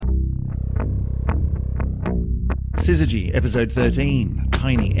Syzygy, episode 13.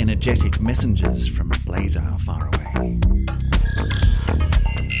 Tiny energetic messengers from Blazar far away.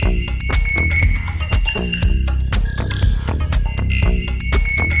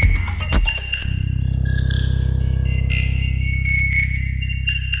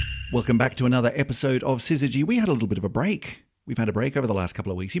 Welcome back to another episode of Syzygy. We had a little bit of a break. We've had a break over the last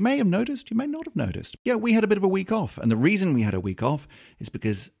couple of weeks. You may have noticed, you may not have noticed. Yeah, we had a bit of a week off. And the reason we had a week off is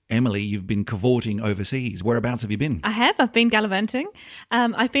because, Emily, you've been cavorting overseas. Whereabouts have you been? I have. I've been gallivanting.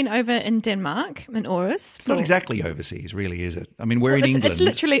 I've been over in Denmark, in Aarhus. It's not exactly overseas, really, is it? I mean, we're in England. It's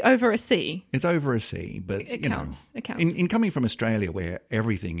literally over a sea. It's over a sea, but, it counts. It counts. In coming from Australia, where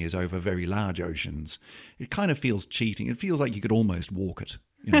everything is over very large oceans, it kind of feels cheating. It feels like you could almost walk it.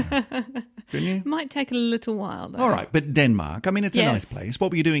 You know, couldn't you? Might take a little while, though. All right, but Denmark, I mean, it's a nice place. What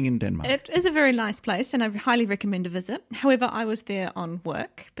were you doing in Denmark? It is a very nice place, and I highly recommend a visit. However, I was there on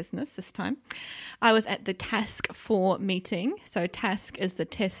work, business this time. I was at the Task 4 meeting. So Task is the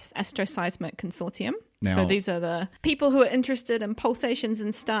TESS Astroseismic Consortium. Now, so these are the people who are interested in pulsations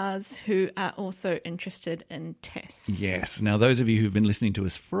and stars who are also interested in TESS. Yes. Now, those of you who've been listening to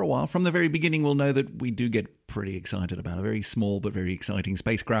us for a while, from the very beginning will know that we do get pretty excited about a very small but very exciting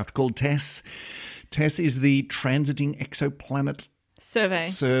spacecraft called TESS. TESS is the Transiting Exoplanet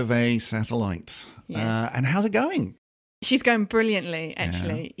Survey Satellite. Yes. And how's it going? She's going brilliantly,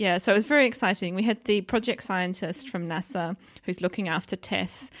 actually. Yeah, so it was very exciting. We had the project scientist from NASA who's looking after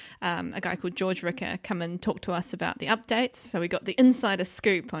TESS, a guy called George Ricker, come and talk to us about the updates. So we got the insider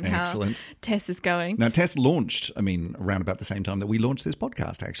scoop on how TESS is going. Now, TESS launched, around about the same time that we launched this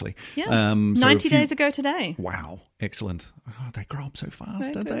podcast, actually. Yeah, 90 days ago today. Wow, excellent. Oh, they grow up so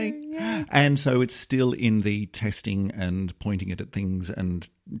fast, don't they? they? Yeah. And so it's still in the testing and pointing it at things and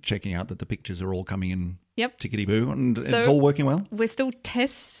checking out that the pictures are all coming in. Yep. Tickety-boo. And it's all working well? We're still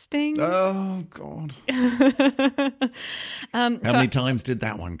testing. Oh, God. How many times did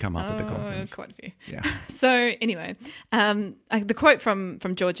that one come up at the conference? Quite a few. Yeah. So anyway, the quote from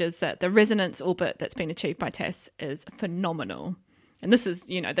George is that the resonance orbit that's been achieved by TESS is phenomenal. And this is,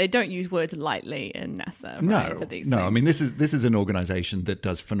 they don't use words lightly in NASA. Right, for these things. I mean, this is an organisation that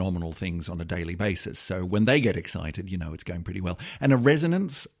does phenomenal things on a daily basis. So when they get excited, it's going pretty well. And a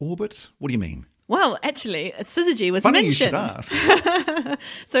resonance orbit? What do you mean? Well, actually, Syzygy was Funny mentioned. You should ask.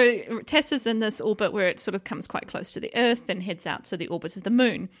 So TESS is in this orbit where it sort of comes quite close to the Earth and heads out to the orbit of the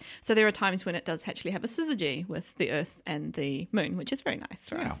Moon. So there are times when it does actually have a Syzygy with the Earth and the Moon, which is very nice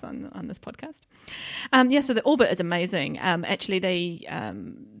for us on this podcast. So the orbit is amazing. Actually, they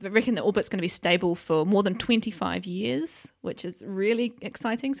reckon the orbit's going to be stable for more than 25 years, which is really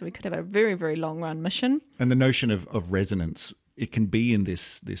exciting. So we could have a very, very long-run mission. And the notion of resonance, it can be in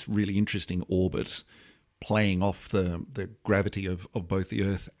this really interesting orbit, playing off the gravity of both the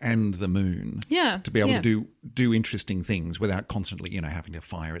Earth and the Moon. Yeah. To be able to do interesting things without constantly, having to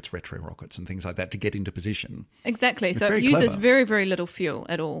fire its retro rockets and things like that to get into position. Exactly. It's so it uses very, very little fuel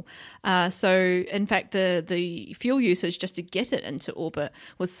at all. So in fact, the fuel usage just to get it into orbit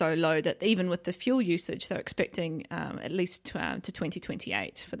was so low that even with the fuel usage, they're expecting at least to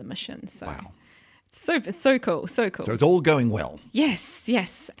 2028 for the mission. So. Wow. So cool. So it's all going well. Yes.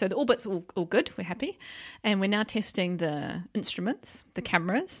 So the orbit's all good. We're happy. And we're now testing the instruments, the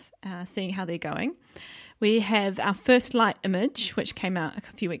cameras, seeing how they're going. We have our first light image, which came out a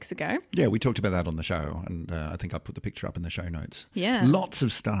few weeks ago. Yeah, we talked about that on the show, and I think I put the picture up in the show notes. Yeah. Lots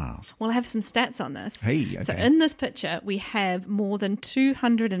of stars. Well, I have some stats on this. Hey, okay. So in this picture, we have more than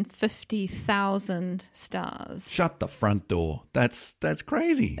 250,000 stars. Shut the front door. That's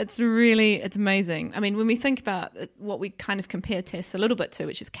crazy. It's amazing. I mean, when we think about what we kind of compare TESS a little bit to,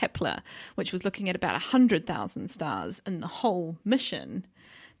 which is Kepler, which was looking at about 100,000 stars in the whole mission,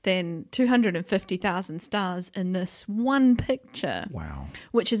 then 250,000 stars in this one picture. Wow.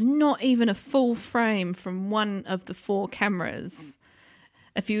 Which is not even a full frame from one of the 4 cameras.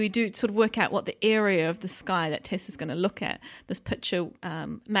 If you do sort of work out what the area of the sky that TESS is going to look at, this picture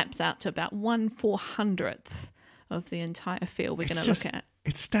maps out to about 1/400th of the entire field we're going to look at.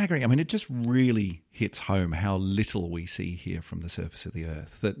 It's staggering. I mean, it just really hits home how little we see here from the surface of the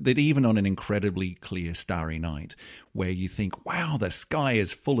Earth. That even on an incredibly clear starry night where you think, wow, the sky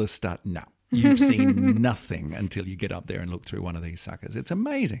is full of stars. No, you've seen nothing until you get up there and look through one of these suckers. It's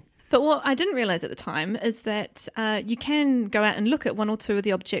amazing. But what I didn't realise at the time is that you can go out and look at one or two of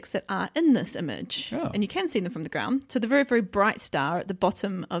the objects that are in this image. Oh. And you can see them from the ground. So the very, very bright star at the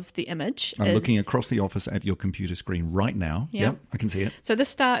bottom of the image I'm looking across the office at your computer screen right now. Yeah. Yep, I can see it. So this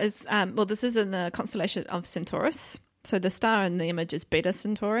star is, this is in the constellation of Centaurus. So the star in the image is Beta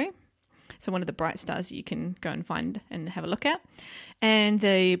Centauri. So one of the bright stars you can go and find and have a look at. And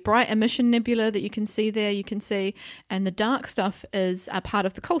the bright emission nebula that you can see there, and the dark stuff is a part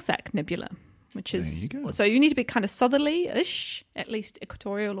of the Coalsack Nebula, which is, so you need to be kind of southerly-ish, at least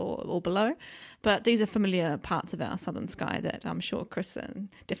equatorial or below. But these are familiar parts of our southern sky that I'm sure Chris and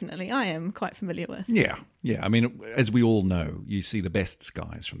definitely I am quite familiar with. Yeah. I mean, as we all know, you see the best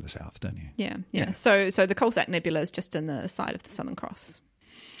skies from the south, don't you? Yeah. So the Coalsack Nebula is just in the side of the Southern Cross.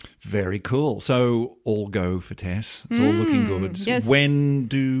 Very cool. So all go for Tess. It's all looking good. Yes. When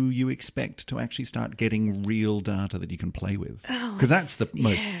do you expect to actually start getting real data that you can play with? Because that's the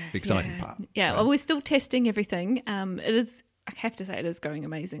most exciting part. Yeah, right? well, we're still testing everything. It is, I have to say, it is going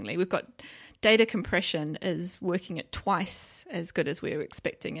amazingly. We've got data compression is working at twice as good as we were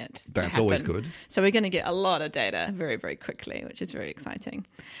expecting it to That's happen. always good. So we're going to get a lot of data very, very quickly, which is very exciting.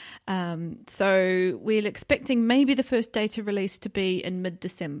 So we're expecting maybe the first data release to be in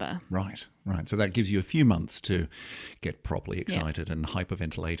mid-December. Right. So that gives you a few months to get properly excited and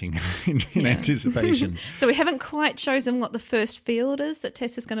hyperventilating in anticipation. So we haven't quite chosen what the first field is that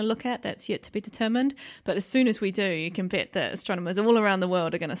Tess is going to look at. That's yet to be determined. But as soon as we do, you can bet that astronomers all around the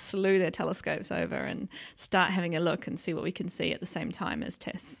world are going to slew their telescopes over and start having a look and see what we can see at the same time as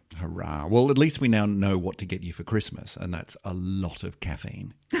Tess. Hurrah. Well, at least we now know what to get you for Christmas, and that's a lot of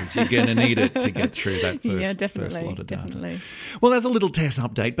caffeine, because you're going to need it to get through that first lot of data. Well, that's a little Tess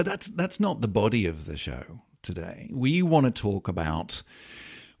update, but that's not the body of the show today. We want to talk about,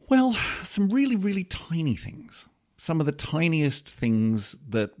 well, some really, really tiny things. Some of the tiniest things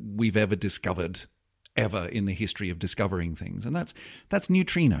that we've ever discovered ever in the history of discovering things, and that's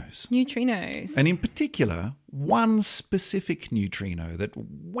neutrinos. Neutrinos. And in particular, one specific neutrino that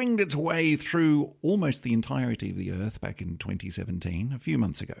winged its way through almost the entirety of the Earth back in 2017, a few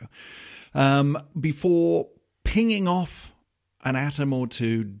months ago, before pinging off an atom or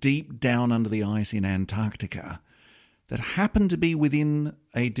two deep down under the ice in Antarctica that happened to be within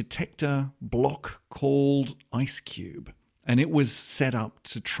a detector block called Ice Cube. And it was set up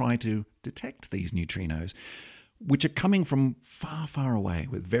to try to detect these neutrinos, which are coming from far, far away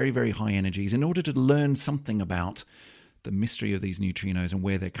with very, very high energies, in order to learn something about the mystery of these neutrinos and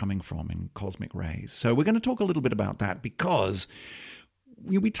where they're coming from in cosmic rays. So we're going to talk a little bit about that, because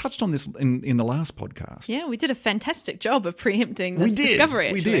we touched on this in the last podcast. Yeah, we did a fantastic job of preempting this discovery,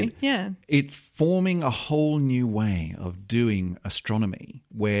 actually. We did. Yeah. It's forming a whole new way of doing astronomy,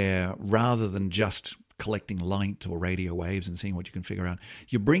 where rather than just collecting light or radio waves and seeing what you can figure out,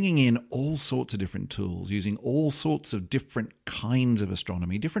 you're bringing in all sorts of different tools, using all sorts of different kinds of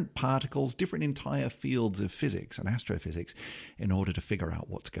astronomy, different particles, different entire fields of physics and astrophysics, in order to figure out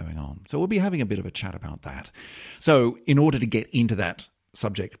what's going on. So we'll be having a bit of a chat about that. So in order to get into that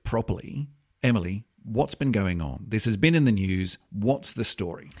subject properly, Emily, what's been going on? This has been in the news. What's the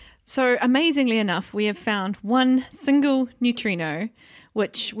story? So amazingly enough, we have found one single neutrino,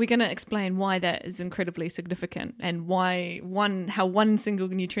 which we're going to explain why that is incredibly significant and how one single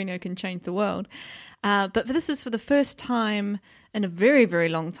neutrino can change the world. But this is for the first time in a very, very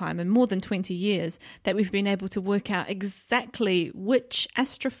long time, in more than 20 years, that we've been able to work out exactly which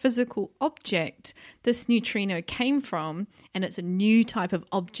astrophysical object this neutrino came from, and it's a new type of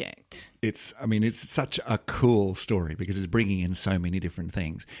object. It's such a cool story, because it's bringing in so many different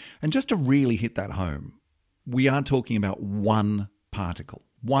things. And just to really hit that home, we are talking about one particle,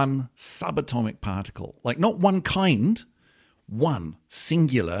 one subatomic particle, like not one kind, one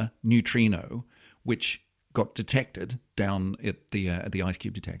singular neutrino, which got detected down at the Ice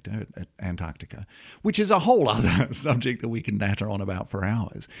Cube detector at Antarctica, which is a whole other subject that we can natter on about for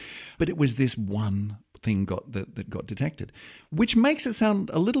hours. But it was this one thing that got detected, which makes it sound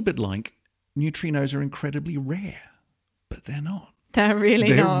a little bit like neutrinos are incredibly rare, but they're not. They're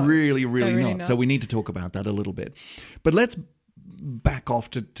really not. They're really, really not. So we need to talk about that a little bit. But let's back off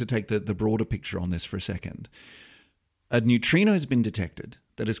to take the broader picture on this for a second. A neutrino has been detected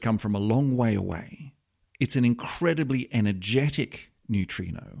that has come from a long way away. It's an incredibly energetic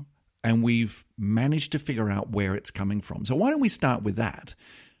neutrino, and we've managed to figure out where it's coming from. So why don't we start with that?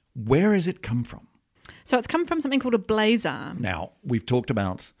 Where has it come from? So it's come from something called a blazar. Now, we've talked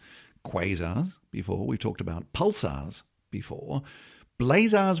about quasars before. We've talked about pulsars before.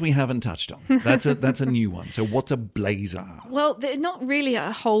 Blazars we haven't touched on. That's a new one. So what's a blazar? Well, they're not really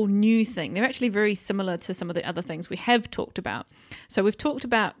a whole new thing. They're actually very similar to some of the other things we have talked about. So we've talked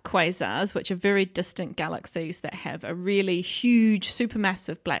about quasars, which are very distant galaxies that have a really huge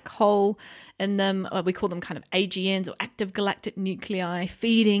supermassive black hole in them. We call them kind of AGNs, or active galactic nuclei,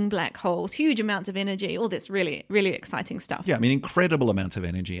 feeding black holes, huge amounts of energy, all this really, really exciting stuff. Yeah, incredible amounts of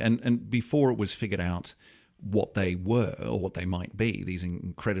energy. And before it was figured out what they were or what they might be, these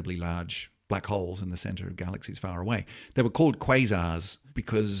incredibly large black holes in the center of galaxies far away. They were called quasars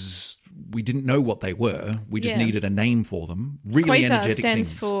because we didn't know what they were. We just needed a name for them. Really energetic things. Quasar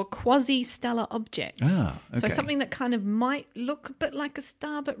stands for quasi-stellar object. Ah, okay. So something that kind of might look a bit like a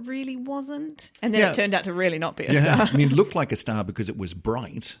star but really wasn't. And then it turned out to really not be a star. I mean, it looked like a star because it was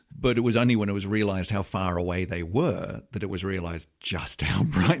bright, but it was only when it was realized how far away they were that it was realized just how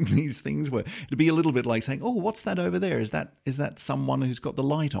bright these things were. It'd be a little bit like saying, oh, what's that over there? Is that someone who's got the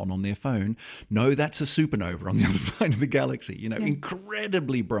light on their phone? No, that's a supernova on the other side of the galaxy.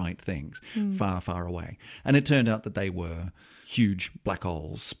 Incredibly bright things far, far away. And it turned out that they were huge black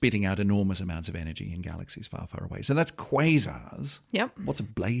holes spitting out enormous amounts of energy in galaxies far, far away. So that's quasars. Yep. What's a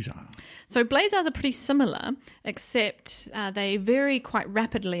blazar? So blazars are pretty similar, except they vary quite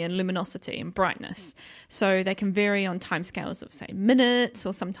rapidly in luminosity and brightness. So they can vary on timescales of, say, minutes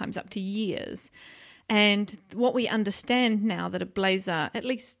or sometimes up to years. And what we understand now that a blazar, at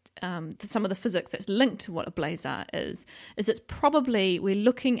least some of the physics that's linked to what a blazar is it's probably we're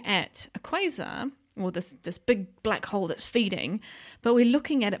looking at a quasar, or this big black hole that's feeding, but we're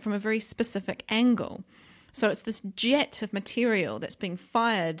looking at it from a very specific angle. So it's this jet of material that's being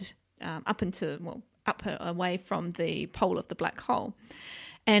fired up away from the pole of the black hole.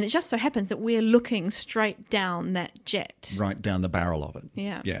 And it just so happens that we're looking straight down that jet. Right down the barrel of it.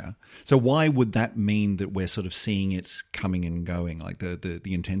 Yeah. Yeah. So why would that mean that we're sort of seeing it coming and going, like the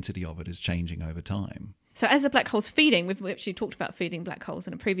intensity of it is changing over time? So as the black hole's feeding, we've actually talked about feeding black holes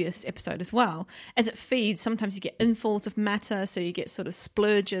in a previous episode as well. As it feeds, sometimes you get infalls of matter, so you get sort of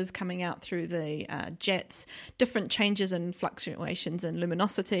splurges coming out through the jets, different changes and fluctuations in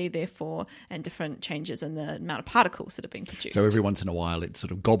luminosity, therefore, and different changes in the amount of particles that are being produced. So every once in a while, it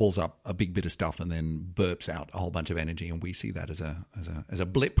sort of gobbles up a big bit of stuff and then burps out a whole bunch of energy, and we see that as a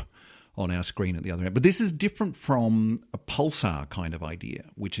blip on our screen at the other end. But this is different from a pulsar kind of idea,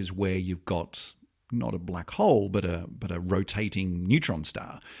 which is where you've got not a black hole, but a rotating neutron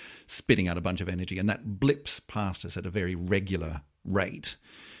star spitting out a bunch of energy, and that blips past us at a very regular rate.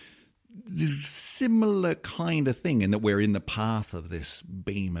 Similar kind of thing in that we're in the path of this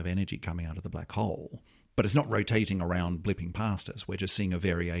beam of energy coming out of the black hole, but it's not rotating around, blipping past us. We're just seeing a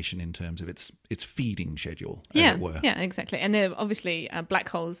variation in terms of its feeding schedule, as it were. Yeah, exactly. And they're obviously black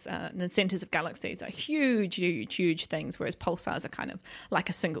holes in the centers of galaxies are huge, huge, huge things, whereas pulsars are kind of like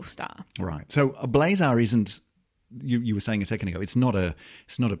a single star. Right. So a blazar isn't. You were saying a second ago, it's not a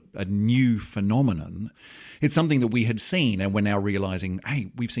new phenomenon. It's something that we had seen, and we're now realizing, hey,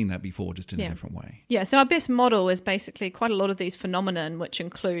 we've seen that before, just in a different way. Yeah, so our best model is basically quite a lot of these phenomena, which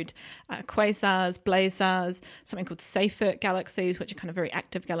include quasars, blazars, something called Seyfert galaxies, which are kind of very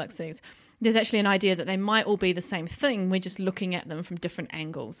active galaxies. There's actually an idea that they might all be the same thing. We're just looking at them from different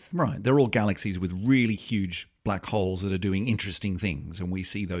angles. Right. They're all galaxies with really huge black holes that are doing interesting things, and we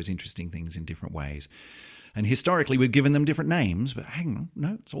see those interesting things in different ways. And historically, we've given them different names, but hang on,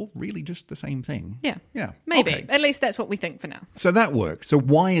 no, it's all really just the same thing. Yeah. Yeah. Maybe. Okay. At least that's what we think for now. So that works. So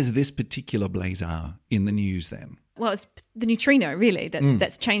why is this particular blazar in the news then? Well, it's the neutrino, really,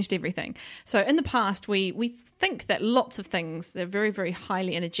 that's changed everything. So in the past, we think that lots of things, they're very, very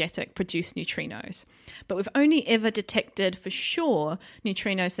highly energetic, produce neutrinos. But we've only ever detected for sure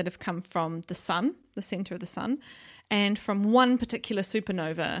neutrinos that have come from the sun, the center of the sun, and from one particular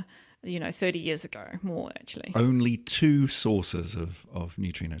supernova 30 years ago, more actually. Only two sources of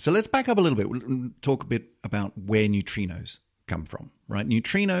neutrinos. So let's back up a little bit. We'll talk a bit about where neutrinos come from, right?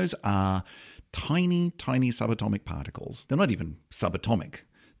 Neutrinos are tiny, tiny subatomic particles. They're not even subatomic.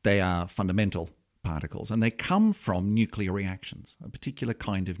 They are fundamental particles, and they come from nuclear reactions, a particular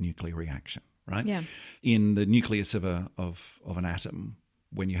kind of nuclear reaction, right? Yeah. In the nucleus of an atom,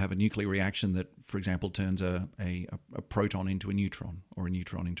 when you have a nuclear reaction that, for example, turns a proton into a neutron or a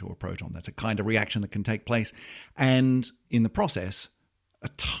neutron into a proton. That's a kind of reaction that can take place. And in the process, a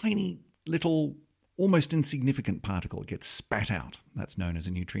tiny little, almost insignificant particle gets spat out. That's known as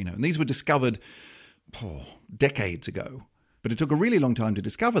a neutrino. And these were discovered decades ago. But it took a really long time to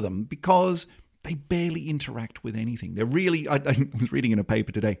discover them because they barely interact with anything. They're really, I was reading in a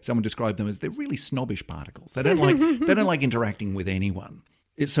paper today, someone described them as they're really snobbish particles. They don't like interacting with anyone.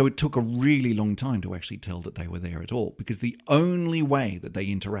 So it took a really long time to actually tell that they were there at all, because the only way that they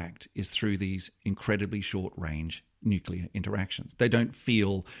interact is through these incredibly short-range nuclear interactions. They don't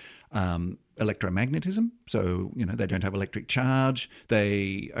feel electromagnetism, so they don't have electric charge.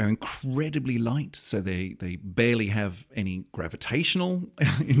 They are incredibly light, so they barely have any gravitational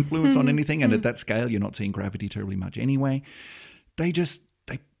influence on anything. And at that scale, you're not seeing gravity terribly much anyway. They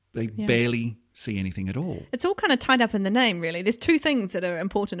barely see anything at all. It's all kind of tied up in the name, really. There's two things that are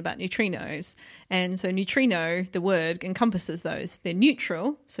important about neutrinos. And so neutrino, the word, encompasses those. They're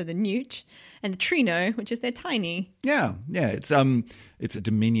neutral, so the neut, and the trino, which is they're tiny. Yeah. It's a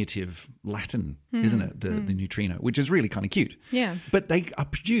diminutive Latin, isn't it? The neutrino, which is really kind of cute. Yeah. But they are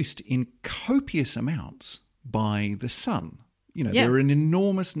produced in copious amounts by the sun. There are an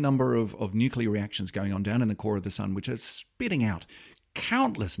enormous number of nuclear reactions going on down in the core of the sun, which are spitting out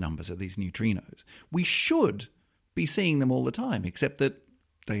countless numbers of these neutrinos. We should be seeing them all the time, except that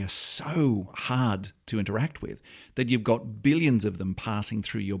they are so hard to interact with that you've got billions of them passing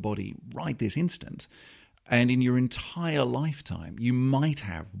through your body right this instant. And in your entire lifetime, you might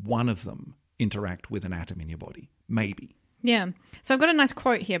have one of them interact with an atom in your body. Maybe. Yeah. So I've got a nice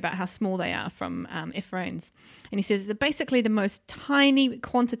quote here about how small they are from Ephraim's. And he says, they're basically the most tiny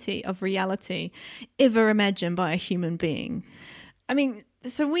quantity of reality ever imagined by a human being. I mean,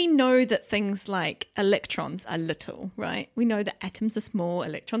 so we know that things like electrons are little, right? We know that atoms are small,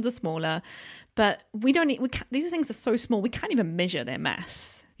 electrons are smaller, but these things are so small, we can't even measure their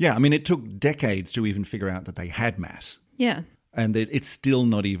mass. Yeah, I mean, it took decades to even figure out that they had mass. Yeah. And it's still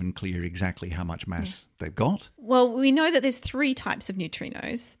not even clear exactly how much mass they've got. Well, we know that there's 3 types of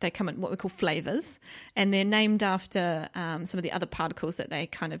neutrinos. They come in what we call flavors, and they're named after some of the other particles that they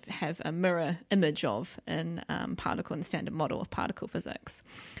kind of have a mirror image of in the standard model of particle physics.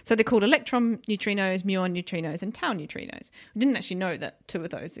 So they're called electron neutrinos, muon neutrinos, and tau neutrinos. We didn't actually know that 2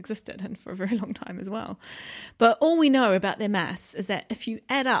 of those existed, and for a very long time as well. But all we know about their mass is that if you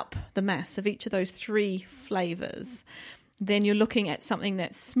add up the mass of each of those 3 flavors, then you're looking at something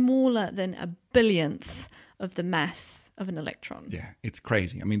that's smaller than a billionth of the mass of an electron. Yeah, it's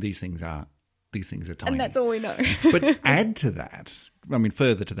crazy. I mean, these things are tiny. And that's all we know. But add to that,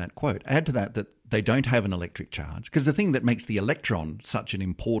 further to that quote, add to that they don't have an electric charge. Because the thing that makes the electron such an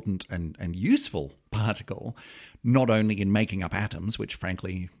important and useful particle, not only in making up atoms, which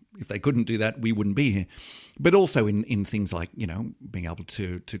frankly, if they couldn't do that, we wouldn't be here, but also in things like, being able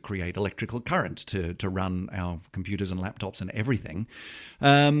to create electrical current to run our computers and laptops and everything,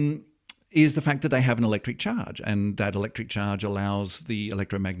 is the fact that they have an electric charge. And that electric charge allows the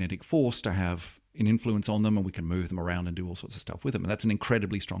electromagnetic force to have an influence on them, and we can move them around and do all sorts of stuff with them. And that's an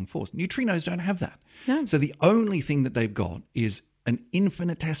incredibly strong force. Neutrinos don't have that. No. So the only thing that they've got is an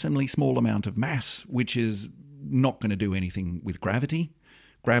infinitesimally small amount of mass, which is not going to do anything with gravity.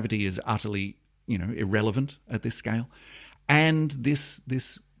 Gravity is utterly, irrelevant at this scale. And this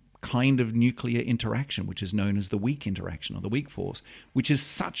kind of nuclear interaction, which is known as the weak interaction or the weak force, which is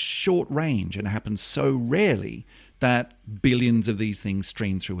such short range and happens so rarely that billions of these things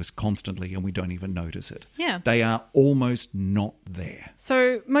stream through us constantly and we don't even notice it. Yeah. They are almost not there.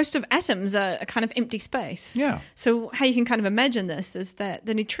 So most of atoms are a kind of empty space. Yeah. So how you can kind of imagine this is that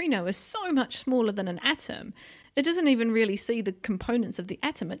the neutrino is so much smaller than an atom. It doesn't even really see the components of the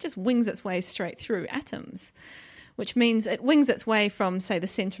atom. It just wings its way straight through atoms, which means it wings its way from, say, the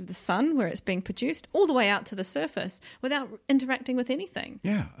center of the sun, where it's being produced, all the way out to the surface without interacting with anything.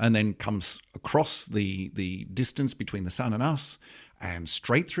 Yeah, and then comes across the distance between the sun and us, and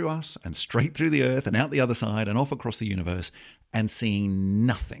straight through us, and straight through the Earth, and out the other side, and off across the universe, and seeing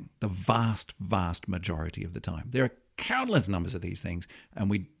nothing the vast, vast majority of the time. There are countless numbers of these things,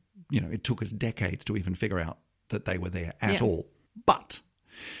 and it took us decades to even figure out that they were there at all. But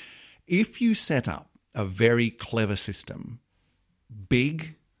if you set up a very clever system,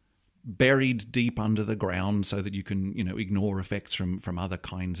 big, buried deep under the ground so that you can, ignore effects from other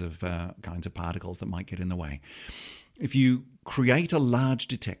kinds of particles that might get in the way. If you create a large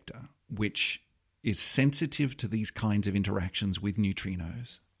detector which is sensitive to these kinds of interactions with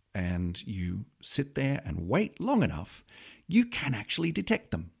neutrinos, and you sit there and wait long enough, you can actually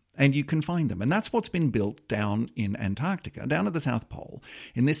detect them. And you can find them. And that's what's been built down in Antarctica, down at the South Pole,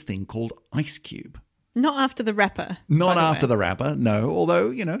 in this thing called IceCube. Not after the rapper. Not after the rapper, no.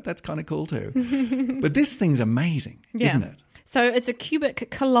 Although, that's kind of cool too. But this thing's amazing, isn't it? So it's a cubic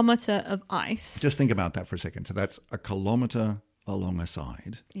kilometre of ice. Just think about that for a second. So that's a kilometre along a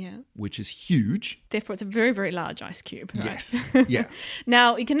side, which is huge. Therefore, it's a very, very large ice cube. Right? Yes, yeah.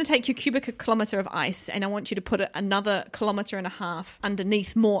 Now, you're going to take your cubic kilometre of ice, and I want you to put it another 1.5 kilometres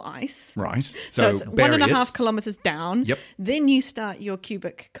underneath more ice. Right. So it's 1.5 kilometres down. Yep. Then you start your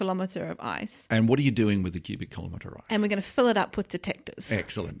cubic kilometre of ice. And what are you doing with the cubic kilometre of ice? And we're going to fill it up with detectors.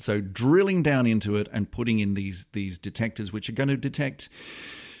 Excellent. So drilling down into it and putting in these detectors, which are going to detect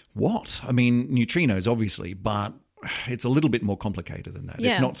what? I mean, neutrinos, obviously, but it's a little bit more complicated than that.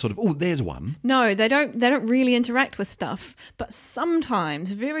 Yeah. It's not sort of, there's one. No, they don't really interact with stuff. But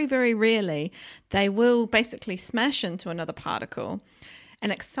sometimes, very, very rarely, they will basically smash into another particle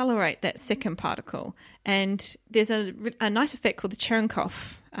and accelerate that second particle. And there's a nice effect called the Cherenkov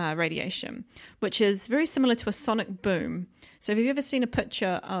radiation, which is very similar to a sonic boom. So have you ever seen a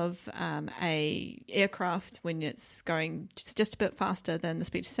picture of a aircraft when it's going just a bit faster than the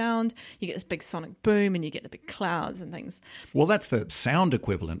speed of sound? You get this big sonic boom and you get the big clouds and things. Well, that's the sound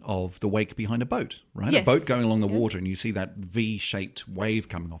equivalent of the wake behind a boat, right? Yes. A boat going along the water and you see that V-shaped wave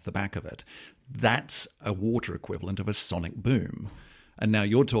coming off the back of it. That's a water equivalent of a sonic boom. And now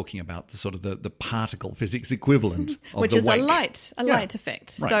you're talking about the sort of the particle physics equivalent of which the is wake. a light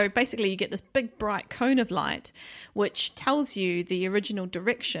effect. Right. So basically you get this big bright cone of light which tells you the original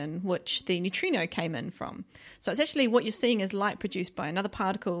direction which the neutrino came in from. So it's actually what you're seeing is light produced by another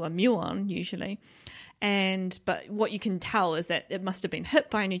particle, a muon usually. But what you can tell is that it must have been hit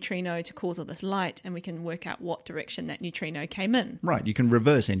by a neutrino to cause all this light, and we can work out what direction that neutrino came in. Right, you can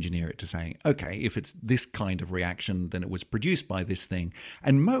reverse engineer it to say, okay, if it's this kind of reaction, then it was produced by this thing.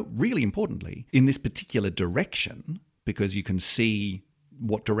 And really importantly, in this particular direction, because you can see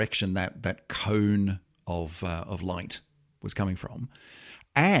what direction that cone of light was coming from,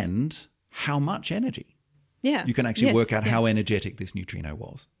 and how much energy. Yeah. You can actually work out how energetic this neutrino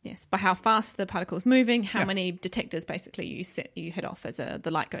was. Yes, by how fast the particle is moving, how many detectors basically you hit off as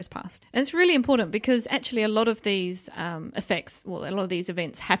the light goes past. And it's really important because actually a lot of these a lot of these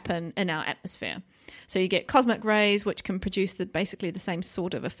events happen in our atmosphere. So you get cosmic rays, which can produce basically the same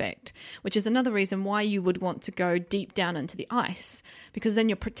sort of effect, which is another reason why you would want to go deep down into the ice, because then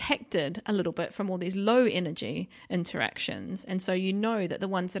you're protected a little bit from all these low energy interactions. And so you know that the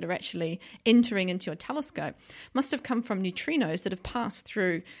ones that are actually entering into your telescope must have come from neutrinos that have passed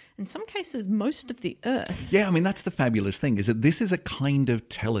through, in some cases, most of the Earth. Yeah, I mean, that's the fabulous thing, is that this is a kind of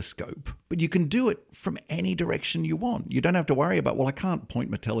telescope, but you can do it from any direction you want. You don't have to worry about, well, I can't point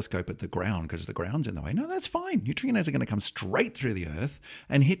my telescope at the ground because the ground's in the way. No, that's fine. Neutrinos are going to come straight through the Earth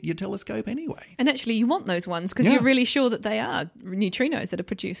and hit your telescope anyway. And actually, you want those ones because you're really sure that they are neutrinos that have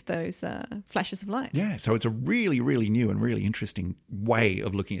produced those flashes of light. Yeah, so it's a really, really new and really interesting way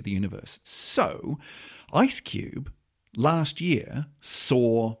of looking at the universe. So, IceCube last year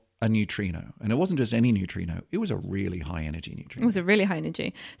saw a neutrino. And it wasn't just any neutrino. It was a really high energy neutrino. It was a really high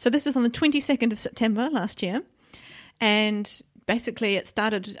energy. So this is on the 22nd of September last year. And basically it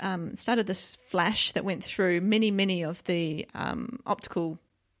started this flash that went through many of the optical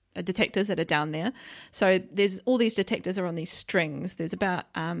detectors that are down there. So there's all these detectors are on these strings. There's about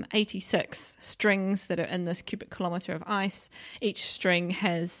 86 strings that are in this cubic kilometre of ice. Each string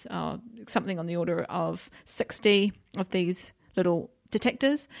has something on the order of 60 of these little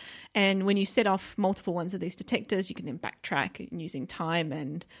detectors, and when you set off multiple ones of these detectors, you can then backtrack using time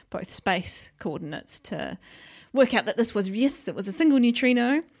and both space coordinates to work out that it was a single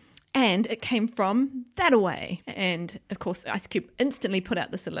neutrino and it came from that away. And of course IceCube instantly put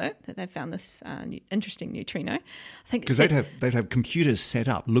out this alert that they found this interesting neutrino. I think because they'd have computers set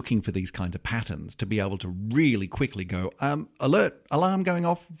up looking for these kinds of patterns to be able to really quickly go, alert, alarm going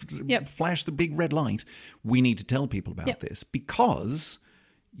off, flash the big red light. We need to tell people about this, because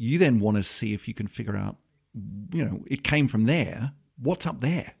you then want to see if you can figure out, it came from there. What's up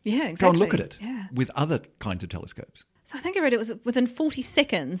there? Yeah, exactly. Go and look at it with other kinds of telescopes. So I think I read it was within 40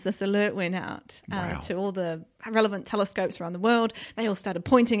 seconds this alert went out to all the relevant telescopes around the world. They all started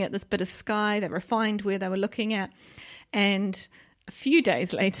pointing at this bit of sky. They refined where they were looking at. And a few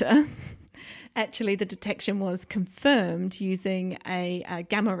days later, actually the detection was confirmed using a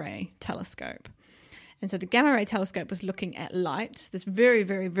gamma ray telescope. And so the gamma ray telescope was looking at light, this very,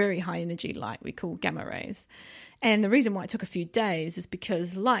 very, very high energy light we call gamma rays. And the reason why it took a few days is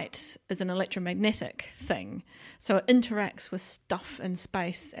because light is an electromagnetic thing. So it interacts with stuff in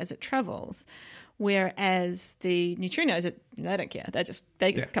space as it travels, whereas the neutrinos, they don't care.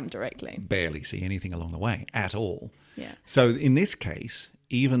 They just come directly. Barely see anything along the way at all. Yeah. So in this case,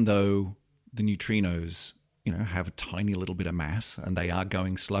 even though the neutrinos, have a tiny little bit of mass and they are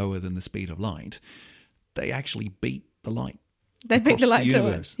going slower than the speed of light, they actually beat the light. They beat the light to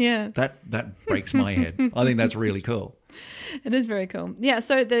it. Yeah. That breaks my head. I think that's really cool. It is very cool. Yeah,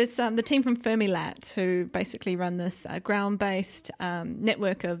 so there's the team from Fermilab who basically run this ground-based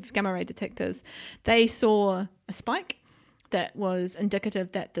network of gamma-ray detectors. They saw a spike that was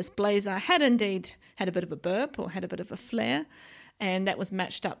indicative that this Blazar had indeed had a bit of a burp or had a bit of a flare, and that was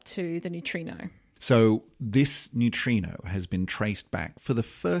matched up to the neutrino. So this neutrino has been traced back for the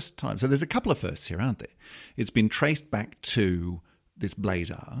first time. So there's a couple of firsts here, aren't there? It's been traced back to this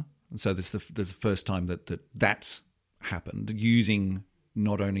Blazar. And so there's the first time that's happened using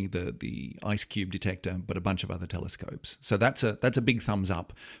not only the IceCube detector, but a bunch of other telescopes. So that's a big thumbs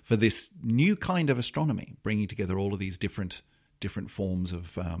up for this new kind of astronomy, bringing together all of these different different forms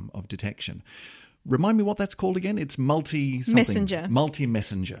of detection. Remind me what that's called again? It's Messenger.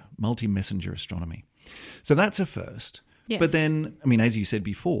 Multi-messenger astronomy. So that's a first. Yes. But then, I mean, as you said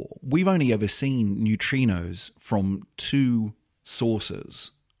before, we've only ever seen neutrinos from two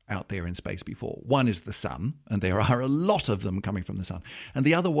sources out there in space before. One is the sun, and there are a lot of them coming from the sun. And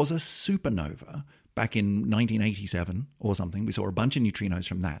the other was a supernova back in 1987 or something. We saw a bunch of neutrinos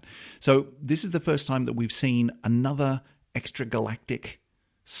from that. So this is the first time that we've seen another extragalactic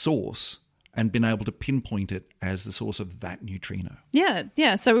source and been able to pinpoint it as the source of that neutrino.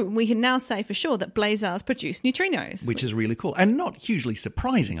 Yeah. So we can now say for sure that blazars produce neutrinos. Which is really cool. And not hugely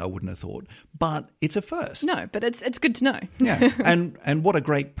surprising, I wouldn't have thought, but it's a first. No, but it's good to know. Yeah, and what a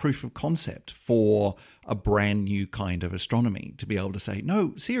great proof of concept for a brand new kind of astronomy to be able to say,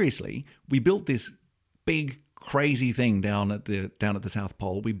 no, seriously, we built this big crazy thing down at the South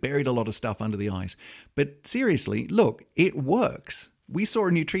Pole. We buried a lot of stuff under the ice. But seriously, look, it works. We saw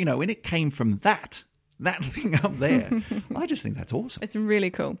a neutrino and it came from that thing up there. I just think that's awesome. It's really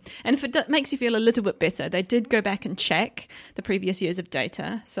cool. And if it makes you feel a little bit better, they did go back and check the previous years of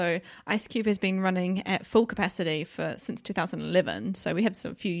data. So IceCube has been running at full capacity since 2011. So we have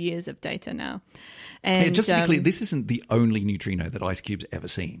a few years of data now. And just to be clear, this isn't the only neutrino that IceCube's ever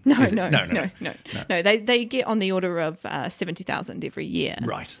seen. No. They get on the order of 70,000 every year.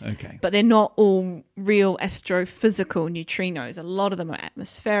 Right, okay. But they're not all real astrophysical neutrinos. A lot of them are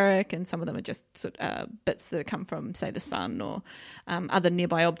atmospheric, and some of them are just bits that come from, say, the sun or other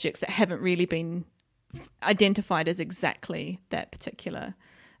nearby objects that haven't really been identified as exactly that particular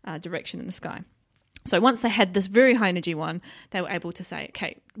direction in the sky. So once they had this very high energy one, they were able to say,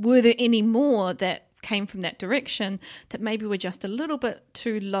 okay, were there any more that came from that direction that maybe were just a little bit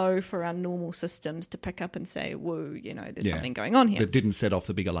too low for our normal systems to pick up and say, whoa, there's something going on here. That didn't set off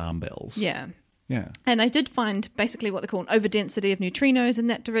the big alarm bells. Yeah. Yeah. And they did find basically what they call an overdensity of neutrinos in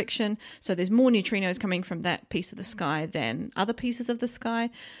that direction. So there's more neutrinos coming from that piece of the sky than other pieces of the sky.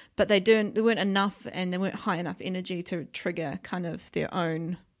 But they weren't enough, and they weren't high enough energy to trigger kind of their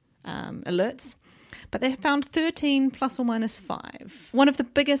own alerts. But they found 13 plus or minus 5. One of the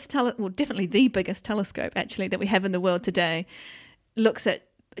biggest, definitely the biggest telescope actually that we have in the world today looks at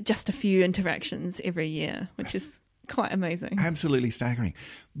just a few interactions every year, which is quite amazing. Absolutely staggering.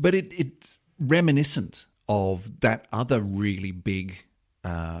 But it's reminiscent of that other really big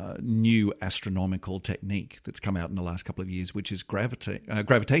new astronomical technique that's come out in the last couple of years, which is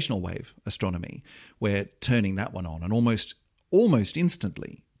gravitational wave astronomy, where turning that one on and almost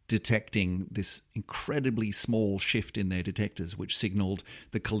instantly detecting this incredibly small shift in their detectors, which signaled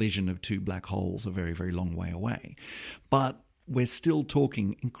the collision of two black holes a very, very long way away. But we're still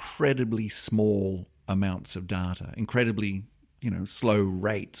talking incredibly small amounts of data, incredibly slow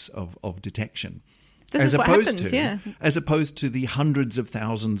rates of detection. As opposed to the hundreds of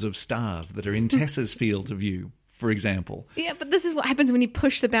thousands of stars that are in Tessa's field of view, for example. Yeah, but this is what happens when you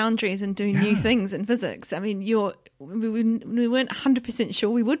push the boundaries and do new things in physics. I mean, we weren't 100%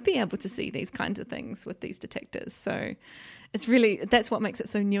 sure we would be able to see these kinds of things with these detectors. So that's what makes it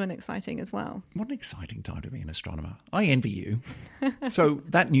so new and exciting as well. What an exciting time to be an astronomer. I envy you. So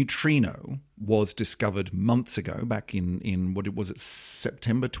that neutrino was discovered months ago, back in what was it,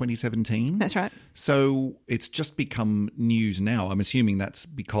 September 2017? That's right. So it's just become news now. I'm assuming that's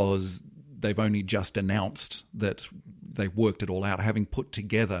because they've only just announced that they've worked it all out, having put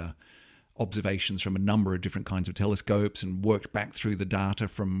together observations from a number of different kinds of telescopes and worked back through the data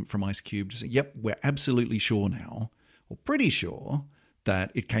from IceCube to say, yep, we're absolutely sure now, or pretty sure,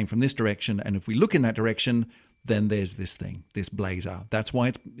 that it came from this direction. And if we look in that direction, then there's this thing, this blazar. That's why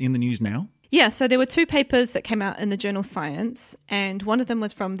it's in the news now? Yeah, so there were 2 papers that came out in the journal Science, and one of them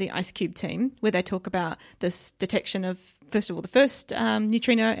was from the IceCube team, where they talk about this detection of, first of all, the first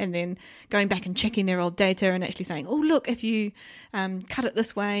neutrino, and then going back and checking their old data and actually saying, oh, look, if you cut it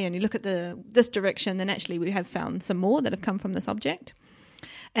this way and you look at this direction, then actually we have found some more that have come from this object.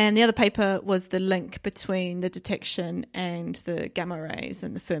 And the other paper was the link between the detection and the gamma rays,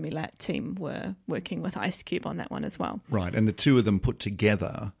 and the Fermilab team were working with IceCube on that one as well. Right, and the two of them put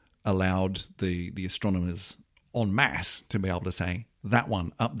together allowed the astronomers en masse to be able to say, that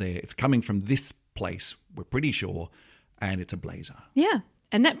one up there, it's coming from this place, we're pretty sure, and it's a blazar. Yeah,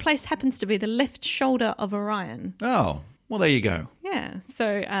 and that place happens to be the left shoulder of Orion. Oh, well, there you go. Yeah,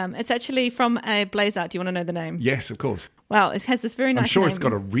 so it's actually from a blazar. Do you want to know the name? Yes, of course. Well, it has this very nice name. I'm sure it's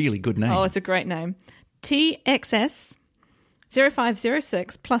got a really good name. Oh, it's a great name. TXS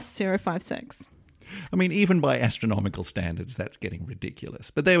 0506 plus 056. I mean, even by astronomical standards, that's getting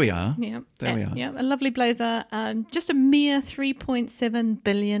ridiculous. But there we are. Yeah. There we are. Yeah, a lovely blazar, just a mere 3.7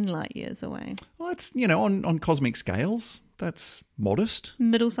 billion light years away. Well, it's, on cosmic scales, that's modest.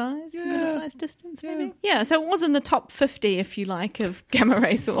 Middle-sized distance, maybe? Yeah, so it was in the top 50, if you like, of gamma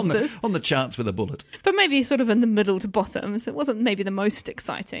ray sources. On the charts with a bullet. But maybe sort of in the middle to bottom, so it wasn't maybe the most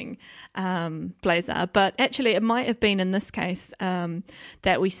exciting blazar. But actually, it might have been in this case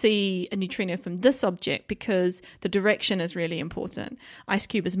that we see a neutrino from this object because the direction is really important.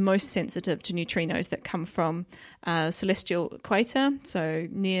 IceCube is most sensitive to neutrinos that come from celestial equator, so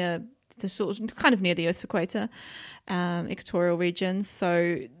near kind of near the Earth's equator, equatorial regions.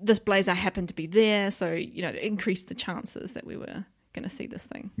 So this blazar happened to be there, so it increased the chances that we were going to see this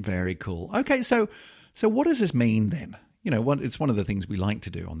thing. Very cool. Okay, so what does this mean then? It's one of the things we like to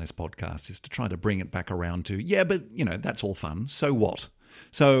do on this podcast is to try to bring it back around to, but that's all fun. So what?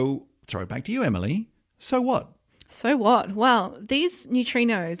 So throw it back to you, Emily. So what? So what? Well, these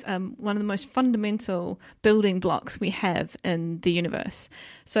neutrinos are one of the most fundamental building blocks we have in the universe.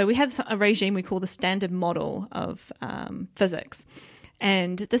 So we have a regime we call the Standard Model of physics.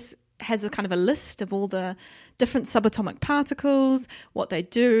 And this has a kind of a list of all the different subatomic particles, what they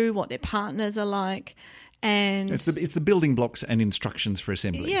do, what their partners are like. And it's the building blocks and instructions for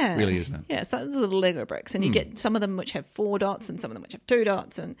assembly, really, isn't it? Yeah, it's like the little Lego bricks. And you get some of them which have 4 dots and some of them which have 2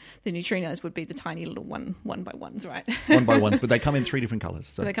 dots. And the neutrinos would be the tiny little one by ones, right? 1 by ones, but they come in 3 different colours.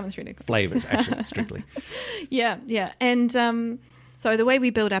 So they come in 3 different flavours, actually, strictly. Yeah. And so the way we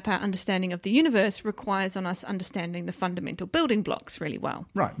build up our understanding of the universe requires on us understanding the fundamental building blocks really well.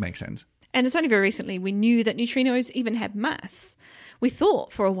 Right, makes sense. And it's only very recently we knew that neutrinos even have mass. We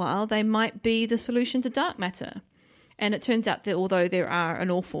thought for a while they might be the solution to dark matter. And it turns out that although there are an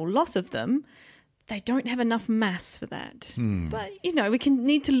awful lot of them, they don't have enough mass for that. But, we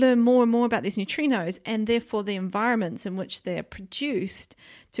need to learn more and more about these neutrinos and therefore the environments in which they're produced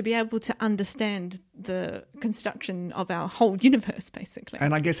to be able to understand the construction of our whole universe, basically.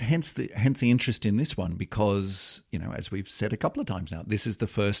 And I guess hence the interest in this one because, as we've said a couple of times now, this is the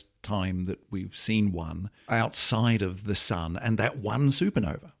first time that we've seen one outside of the sun and that one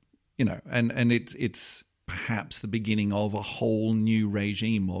supernova, and it's perhaps the beginning of a whole new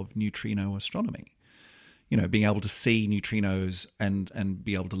regime of neutrino astronomy. Being able to see neutrinos and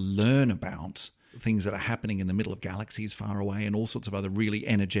be able to learn about things that are happening in the middle of galaxies far away and all sorts of other really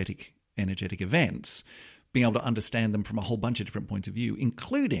energetic events, being able to understand them from a whole bunch of different points of view,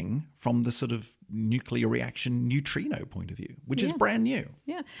 including from the sort of nuclear reaction neutrino point of view, which is brand new.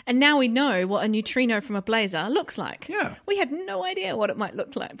 Yeah. And now we know what a neutrino from a blazar looks like. Yeah. We had no idea what it might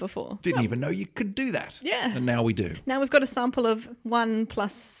look like before. Didn't even know you could do that. Yeah. And now we do. Now we've got a sample of 1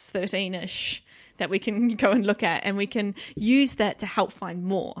 plus 13-ish that we can go and look at, and we can use that to help find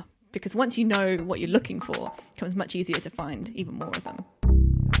more. Because once you know what you're looking for, it becomes much easier to find even more of them.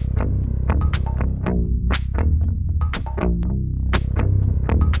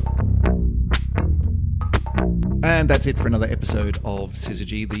 And that's it for another episode of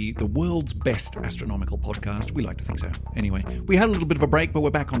Syzygy, the world's best astronomical podcast. We like to think so. Anyway, we had a little bit of a break, but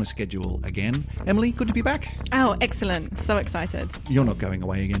we're back on a schedule again. Emily, good to be back. Oh, excellent. So excited. You're not going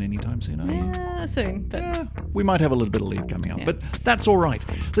away again anytime soon, are you? Yeah, soon. But... Yeah, we might have a little bit of leave coming up, but that's all right.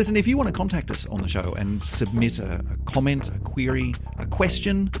 Listen, if you want to contact us on the show and submit a comment, a query, a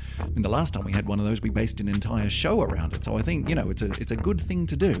question, I mean, the last time we had one of those, we based an entire show around it. So I think, it's a good thing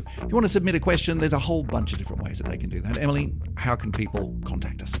to do. If you want to submit a question, there's a whole bunch of different ways that they can do that. Emily, how can people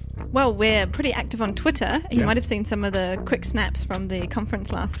contact us? Well, we're pretty active on Twitter. You might have seen some of the quick snaps from the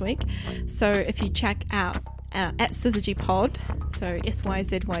conference last week. So if you check out at SyzygyPod, so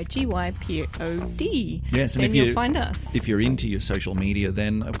SYZYGYPOD. Yes, and then you'll find us. If you're into your social media,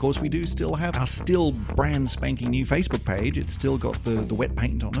 then of course we do still have our still brand spanking new Facebook page. It's still got the wet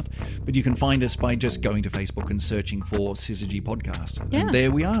paint on it, but you can find us by just going to Facebook and searching for Syzygy Podcast. Yeah. And there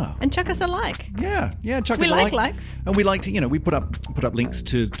we are. And chuck us a like. Yeah, chuck us a like. We like likes. And we like to, we put up links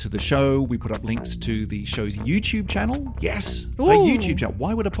to the show. We put up links to the show's YouTube channel. Yes, Ooh. a YouTube channel.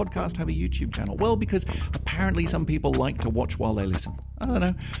 Why would a podcast have a YouTube channel? Well, because apparently some people like to watch while they listen. I don't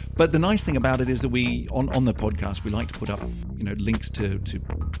know. But the nice thing about it is that we, on the podcast, we like to put up, links to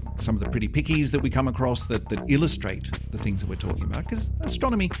some of the pretty pickies that we come across that illustrate the things that we're talking about. Because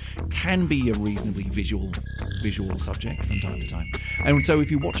astronomy can be a reasonably visual subject from time to time. And so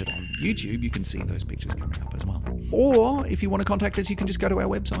if you watch it on YouTube, you can see those pictures coming up as well. Or if you want to contact us, you can just go to our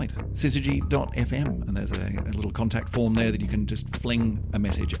website, syzygy.fm, and there's a little contact form there that you can just fling a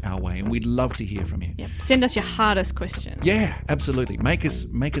message our way, and we'd love to hear from you. Yep. Send us your hardest questions. Yeah, absolutely. Make us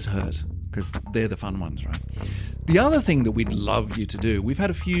hurt, because they're the fun ones, right? The other thing that we'd love you to do, we've had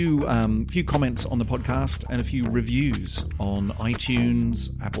a few comments on the podcast and a few reviews on iTunes,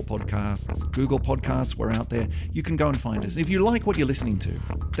 Apple Podcasts, Google Podcasts. We're out there. You can go and find us. If you like what you're listening to,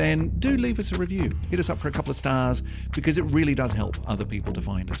 then do leave us a review. Hit us up for a couple of stars because it really does help other people to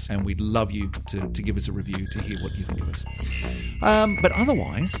find us. And we'd love you to give us a review to hear what you think of us. But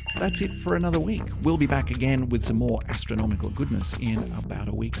otherwise, that's it for another week. We'll be back again with some more astronomical goodness in about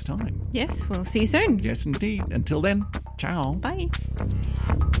a week's time. Yes, we'll see you soon. Yes, indeed. Until then, ciao. Bye.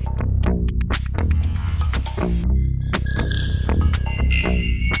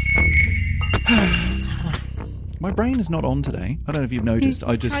 My brain is not on today. I don't know if you've noticed.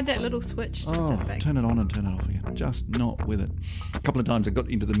 I just tried that little switch. Just turn it on and turn it off again. Just not with it. A couple of times I got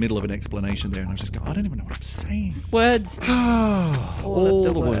into the middle of an explanation there and I was just going, I don't even know what I'm saying. Words.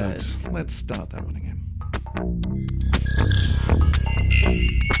 All the words. Let's start that one again.